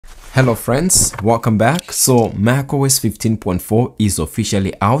Hello friends, welcome back. So macOS 15.4 is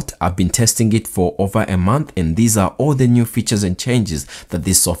officially out. I've been testing it for over a month and these are all the new features and changes that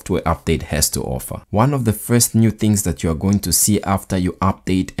this software update has to offer. One of the first new things that you are going to see after you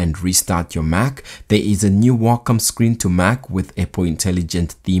update and restart your Mac, there is a new welcome screen to Mac with Apple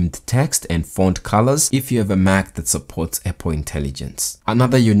Intelligent themed text and font colors if you have a Mac that supports Apple Intelligence.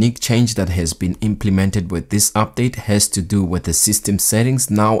 Another unique change that has been implemented with this update has to do with the system settings.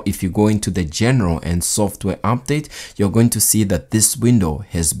 Now if you go into the general and software update, you're going to see that this window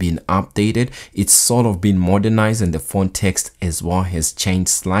has been updated. It's sort of been modernized and the font text as well has changed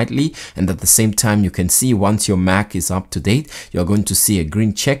slightly. And at the same time, you can see once your Mac is up to date, you're going to see a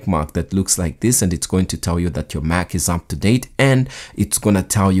green check mark that looks like this, and it's going to tell you that your Mac is up to date and it's going to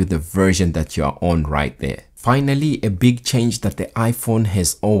tell you the version that you are on right there. Finally, a big change that the iPhone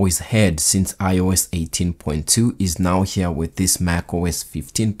has always had since iOS 18.2 is now here with this macOS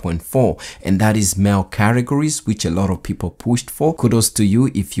 15.4, and that is mail categories, which a lot of people pushed for. Kudos to you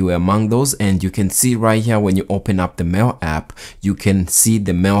if you were among those. And you can see right here when you open up the Mail app, you can see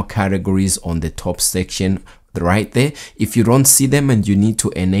the mail categories on the top section right there. If you don't see them and you need to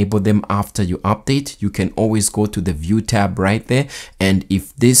enable them after you update, you can always go to the view tab right there, and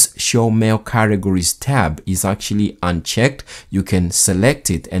if this show mail categories tab is actually unchecked, you can select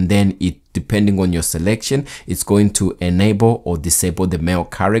it, and then depending on your selection, it's going to enable or disable the mail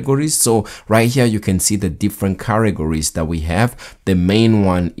categories. So right here you can see the different categories that we have. The main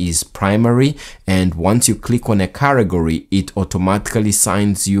one is primary, and once you click on a category, it automatically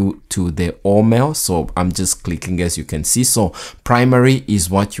assigns you to the all mail. So I'm just clicking, as you can see. So primary is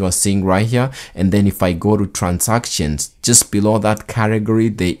what you are seeing right here, and then if I go to transactions, just below that category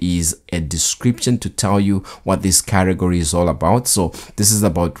there is a description to tell you what this category is all about. So this is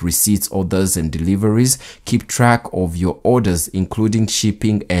about receipts, orders and deliveries. Keep track of your orders, including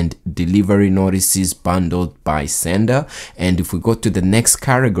shipping and delivery notices bundled by sender. And if we go to the next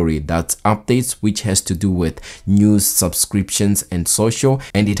category, that's updates, which has to do with news, subscriptions and social,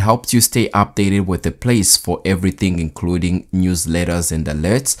 and it helps you stay updated with a place for everything, including newsletters and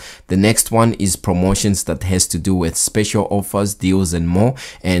alerts. The next one is promotions, that has to do with special offers, deals and more,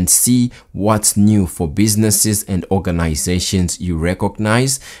 and see what's new for businesses and organizations you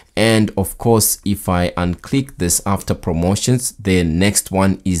recognize. And of course, if I unclick this after promotions, the next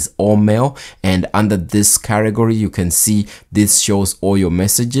one is all mail, and under this category you can see this shows all your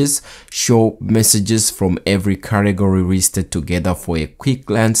messages. Show messages from every category listed together for a quick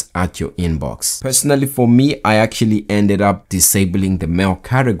glance at your inbox. Personally for me, I actually ended up disabling the mail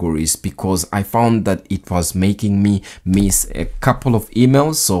categories because I found that it was making me miss a couple of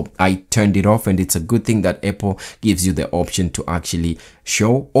emails, so I turned it off. And it's a good thing that Apple gives you the option to actually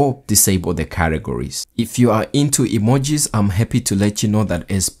show or disable the categories. If you are into emojis, I'm happy to let you know that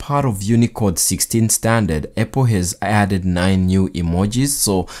as part of Unicode 16 standard, Apple has added 9 new emojis.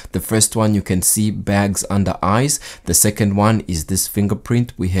 So the first one you can see bags under eyes. The second one is this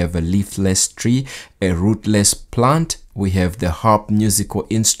fingerprint. We have a leafless tree, a rootless plant. We have the harp musical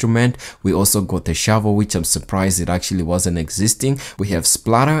instrument. We also got the shovel, which I'm surprised it actually wasn't existing. We have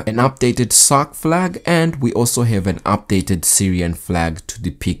splatter, an updated sock flag, and we also have an updated Syrian flag to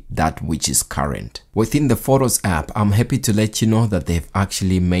depict that which is current. Within the Photos app, I'm happy to let you know that they've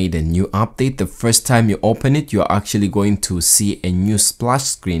actually made a new update. The first time you open it, you're actually going to see a new splash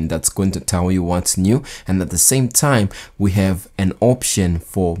screen that's going to tell you what's new. And at the same time, we have an option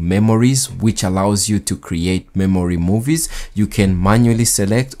for memories, which allows you to create memory movies. You can manually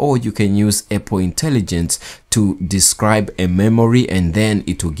select, or you can use Apple Intelligence to describe a memory, and then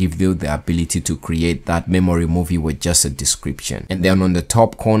it will give you the ability to create that memory movie with just a description. And then on the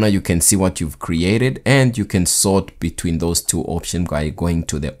top corner you can see what you've created, and you can sort between those two options by going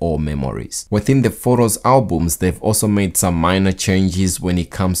to the all memories. Within the Photos albums, they've also made some minor changes when it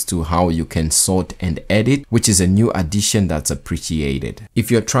comes to how you can sort and edit, which is a new addition that's appreciated.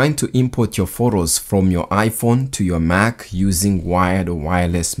 If you're trying to import your photos from your iPhone to your Mac using wired or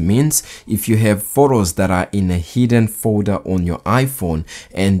wireless means, if you have photos that are in a hidden folder on your iPhone,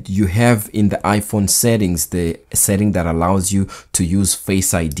 and you have in the iPhone settings the setting that allows you to use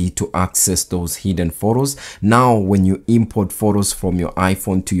Face ID to access those hidden photos, now when you import photos from your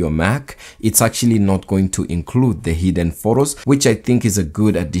iPhone to your Mac, it's actually not going to include the hidden photos, which I think is a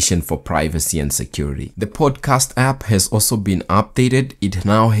good addition for privacy and security. The podcast app has also been updated. It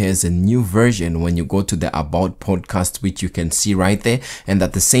now has a new version when you go to the About podcast, which you can see right there, and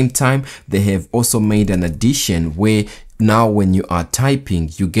at the same time they have also made an addition where now when you are typing,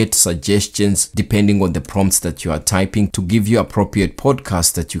 you get suggestions depending on the prompts that you are typing to give you appropriate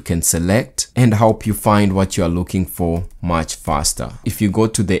podcasts that you can select and help you find what you are looking for much faster. If you go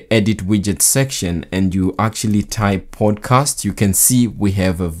to the edit widget section and you actually type podcast, you can see we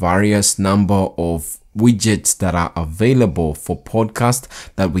have a various number of widgets that are available for podcast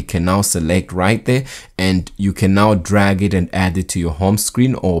that we can now select right there, and you can now drag it and add it to your home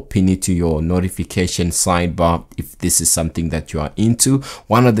screen or pin it to your notification sidebar if this is something that you are into.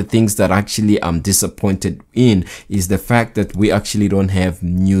 One of the things that actually I'm disappointed in is the fact that we actually don't have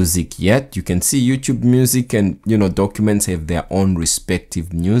music yet. You can see YouTube Music and documents have their own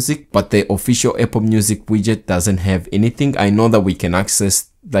respective music, but the official Apple Music widget doesn't have anything. I know that we can access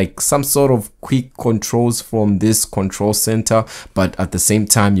like some sort of quick controls from this control center, but at the same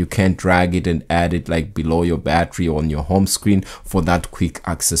time you can't drag it and add it like below your battery on your home screen for that quick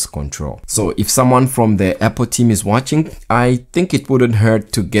access control. So if someone from the Apple team is watching, I think it wouldn't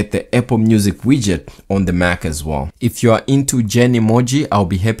hurt to get the Apple Music widget on the Mac as well. If you are into Gen emoji, I'll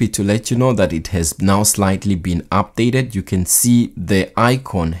be happy to let you know that it has now slightly been updated. You can see the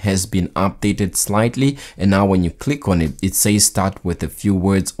icon has been updated slightly, and now when you click on it, it says start with a few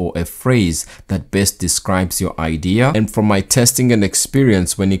words or a phrase that best describes your idea. And from my testing and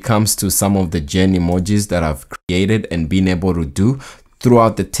experience when it comes to some of the Gen emojis that I've created and been able to do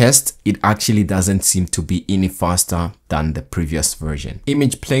throughout the test, it actually doesn't seem to be any faster than the previous version.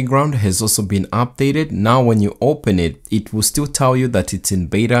 Image Playground has also been updated. Now when you open it, it will still tell you that it's in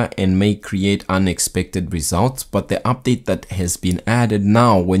beta and may create unexpected results, but the update that has been added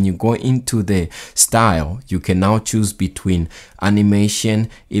now, when you go into the style, you can now choose between animation,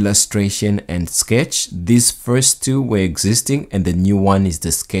 illustration, and sketch. These first two were existing and the new one is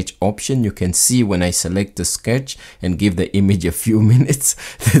the sketch option. You can see when I select the sketch and give the image a few minutes,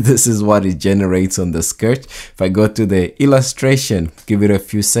 this is what it generates on the sketch. If I go to the illustration, give it a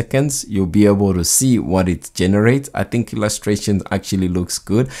few seconds, you'll be able to see what it generates. I think illustration actually looks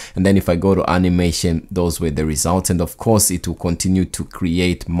good. And then if I go to animation, those were the results. And of course, it will continue to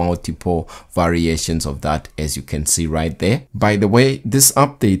create multiple variations of that, as you can see right there. By the way, this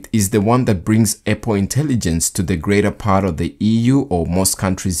update is the one that brings Apple Intelligence to the greater part of the EU or most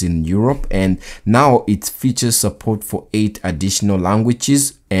countries in Europe. And now it features support for 8 additional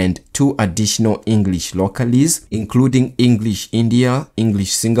languages and 2 additional English locales, including English India,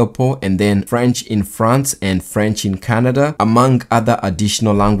 English Singapore, and then French in France and French in Canada, among other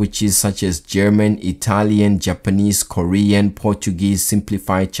additional languages such as German, Italian, Japanese, Korean, Portuguese,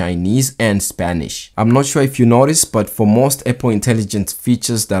 simplified Chinese, and Spanish. I'm not sure if you noticed, but for most Apple Intelligence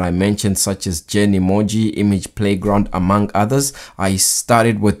features that I mentioned, such as Gen emoji, Image Playground, among others, I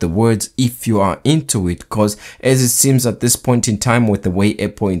started with the words "if you are into it," because as it seems at this point in time with the way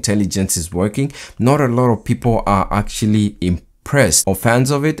Apple Intelligence is working, not a lot of people are actually impressed or fans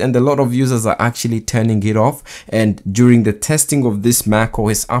of it, and a lot of users are actually turning it off. And during the testing of this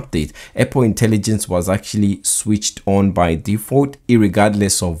macOS update, Apple Intelligence was actually switched on by default,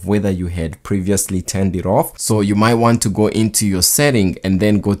 irregardless of whether you had previously turned it off. So you might want to go into your setting and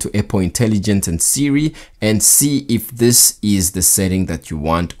then go to Apple Intelligence and Siri and see if this is the setting that you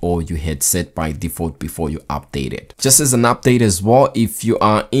want or you had set by default before you update it. Just as an update as well, if you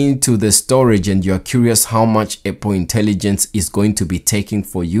are into the storage and you're curious how much Apple Intelligence is going to be taking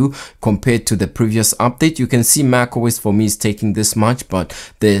for you compared to the previous update, you can see macOS for me is taking this much, but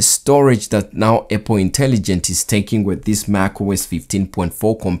the storage that now Apple Intelligence is taking with this macOS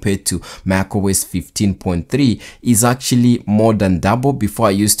 15.4 compared to macOS 15.3 is actually more than double. Before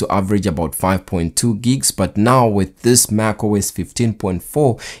I used to average about 5.2 gigs, but now with this macOS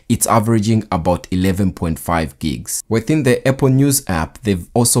 15.4, it's averaging about 11.5 gigs. Within the Apple News app, they've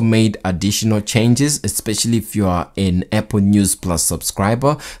also made additional changes, especially if you are an Apple News Plus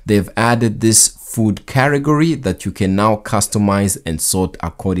subscriber. They've added this food category that you can now customize and sort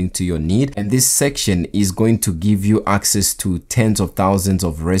according to your need, and this section is going to give you access to tens of thousands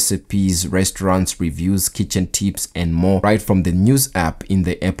of recipes, restaurants, reviews, kitchen tips, and more right from the news app in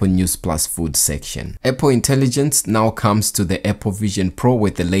the Apple News Plus food section. Apple Intelligence now comes to the Apple Vision Pro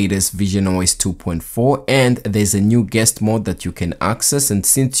with the latest Vision OS 2.4, and there's a new guest mode that you can access. And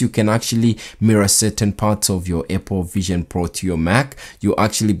since you can actually mirror certain parts of your Apple Vision Pro to your Mac, you'll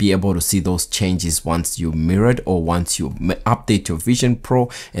actually be able to see those changes once you mirrored or once you update your Vision Pro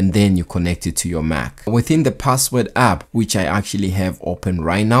and then you connect it to your Mac. Within the password app, which I actually have open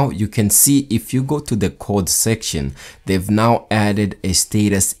right now, you can see if you go to the code section, they've now added a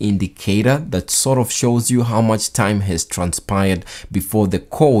status indicator that sort of shows you how much time has transpired before the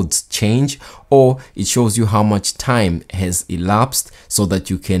codes change or it shows you how much time has elapsed so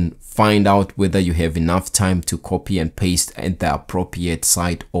that you can find out whether you have enough time to copy and paste at the appropriate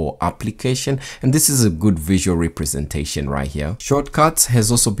site or application. And this is a good visual representation right here. Shortcuts has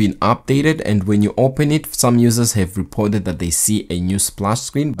also been updated, and when you open it, some users have reported that they see a new splash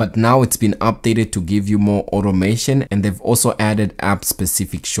screen, but now it's been updated to give you more automation, and they've also added app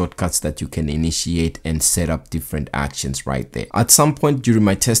specific shortcuts that you can initiate and set up different actions right there. At some point during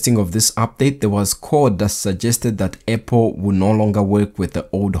my testing of this update, there was code that suggested that Apple will no longer work with the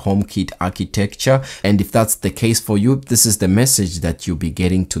old HomeKit architecture, and if that's the case for you, this is the message that you'll be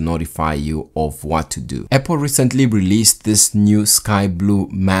getting to notify you of what to do. Apple recently released this new sky blue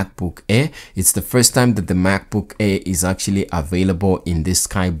MacBook Air. It's the first time that the MacBook Air is actually available in this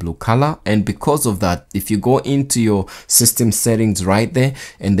sky blue color, and because of that, if you go into your system settings right there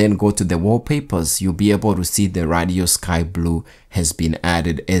and then go to the wallpapers, you'll be able to see the radio sky blue has been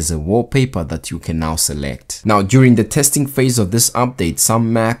added as a wallpaper that you can now select. Now, during the testing phase of this update,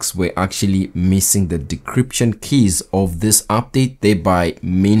 some Macs were actually missing the decryption keys of this update, thereby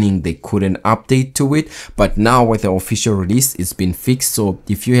meaning they couldn't update to it. But now with the official release, it's been fixed. So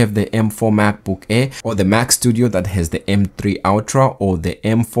if you have the M4 MacBook Air or the Mac Studio that has the M3 Ultra or the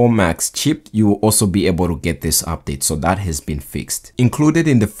M4 Max chip, you will also be able to get this update. So that has been fixed. Included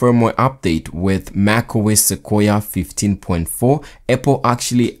in the firmware update with macOS Sequoia 15.4, Apple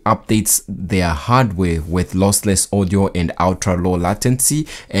actually updates their hardware with lossless audio and ultra low latency,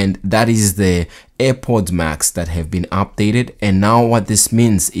 and that is the AirPods Max that have been updated. And now what this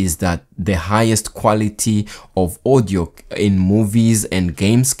means is that the highest quality of audio in movies and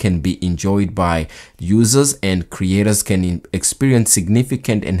games can be enjoyed by users, and creators can experience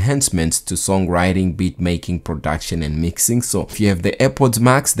significant enhancements to songwriting, beat making, production, and mixing. So if you have the AirPods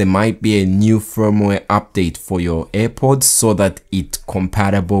Max, there might be a new firmware update for your AirPods so that it's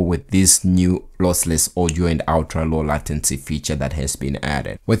compatible with this new lossless audio and ultra low latency feature that has been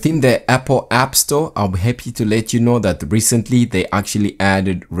added. Within the Apple App Store, I'll be happy to let you know that recently they actually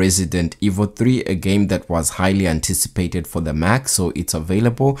added Resident Evil 3, a game that was highly anticipated for the Mac. So it's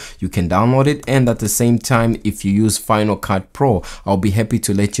available, you can download it. And at the same time, if you use Final Cut Pro, I'll be happy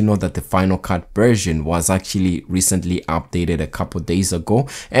to let you know that the Final Cut version was actually recently updated a couple days ago,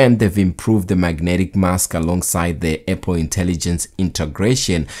 and they've improved the magnetic mask alongside the Apple Intelligence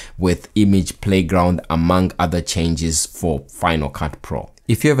integration with Image Playground, among other changes for Final Cut Pro.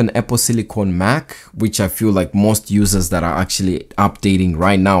 If you have an Apple Silicon Mac, which I feel like most users that are actually updating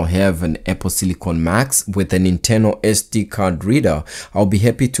right now have an Apple Silicon Macs with an internal SD card reader, I'll be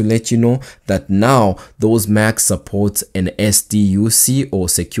happy to let you know that now those Macs support an SDUC or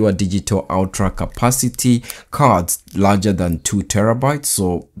Secure Digital Ultra Capacity cards larger than 2 terabytes.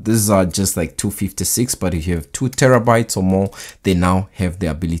 So these are just like 256, but if you have 2 terabytes or more, they now have the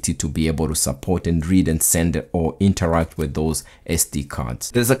ability to be able to support and read and send or interact with those SD cards.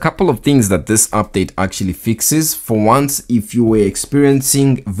 There's a couple of things that this update actually fixes. For once, if you were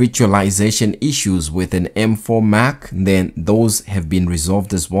experiencing virtualization issues with an M4 Mac, then those have been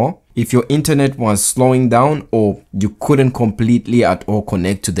resolved as well. If your internet was slowing down or you couldn't completely at all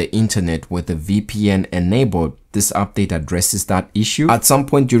connect to the internet with a VPN enabled, this update addresses that issue. At some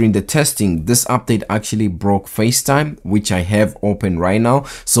point during the testing, this update actually broke FaceTime, which I have open right now.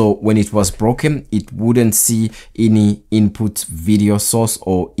 So when it was broken, it wouldn't see any input video source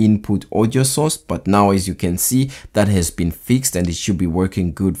or input audio source. But now, as you can see, that has been fixed and it should be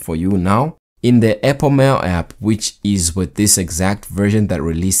working good for you now. In the Apple Mail app, which is with this exact version that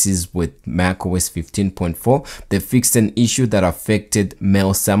releases with macOS 15.4, they fixed an issue that affected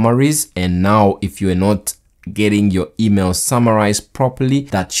mail summaries. And now if you're not getting your emails summarized properly,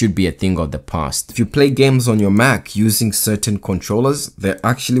 that should be a thing of the past. If you play games on your Mac using certain controllers, there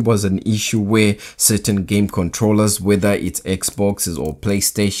actually was an issue where certain game controllers, whether it's Xboxes or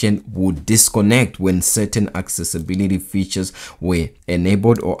PlayStation, would disconnect when certain accessibility features were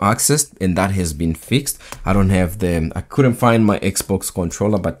enabled or accessed, and that has been fixed. I couldn't find my Xbox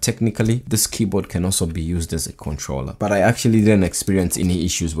controller, but technically this keyboard can also be used as a controller. But I actually didn't experience any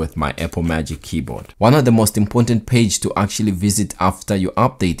issues with my Apple Magic Keyboard. One of the most important page to actually visit after you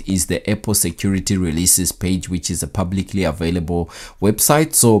update is the Apple Security Releases page, which is a publicly available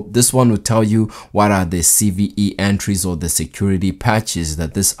website. So this one will tell you what are the CVE entries or the security patches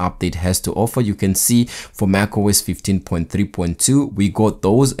that this update has to offer. You can see for macOS 15.3.2, we got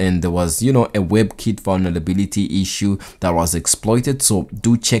those, and there was, a WebKit vulnerability issue that was exploited. So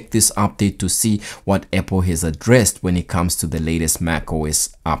do check this update to see what Apple has addressed when it comes to the latest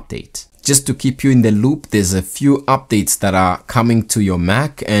macOS update. just to keep you in the loop, there's a few updates that are coming to your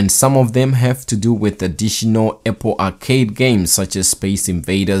Mac, and some of them have to do with additional Apple Arcade games such as Space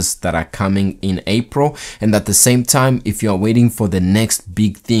Invaders that are coming in April. And at the same time, if you are waiting for the next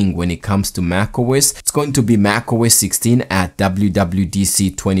big thing when it comes to macOS, it's going to be macOS 16 at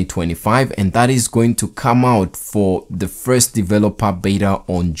WWDC 2025, and that is going to come out for the first developer beta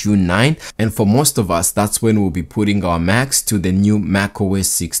on June 9. And for most of us, that's when we'll be putting our Macs to the new macOS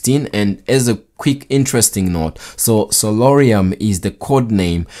 16. And as a quick interesting note, so Solarium is the code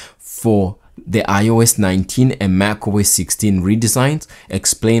name for the iOS 19 and macOS 16 redesigns.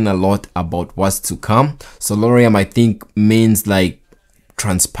 Explain a lot about what's to come. Solarium, I think, means like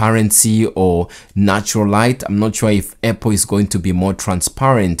transparency or natural light. I'm not sure if Apple is going to be more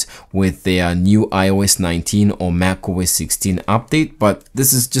transparent with their new iOS 19 or macOS 16 update, but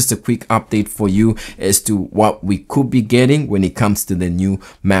this is just a quick update for you as to what we could be getting when it comes to the new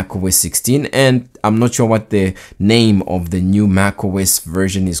macOS 16. And I'm not sure what the name of the new macOS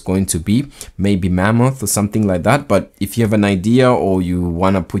version is going to be, maybe Mammoth or something like that. But if you have an idea or you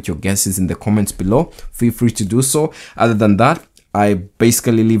want to put your guesses in the comments below, feel free to do so. Other than that, I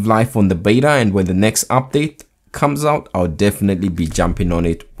basically live life on the beta, and when the next update comes out, I'll definitely be jumping on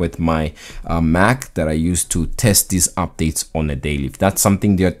it with my Mac that I use to test these updates on a daily. If that's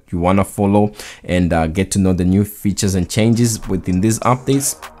something that you want to follow and get to know the new features and changes within these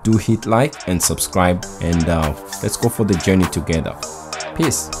updates, do hit like and subscribe, and let's go for the journey together.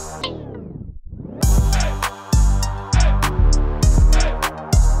 Peace.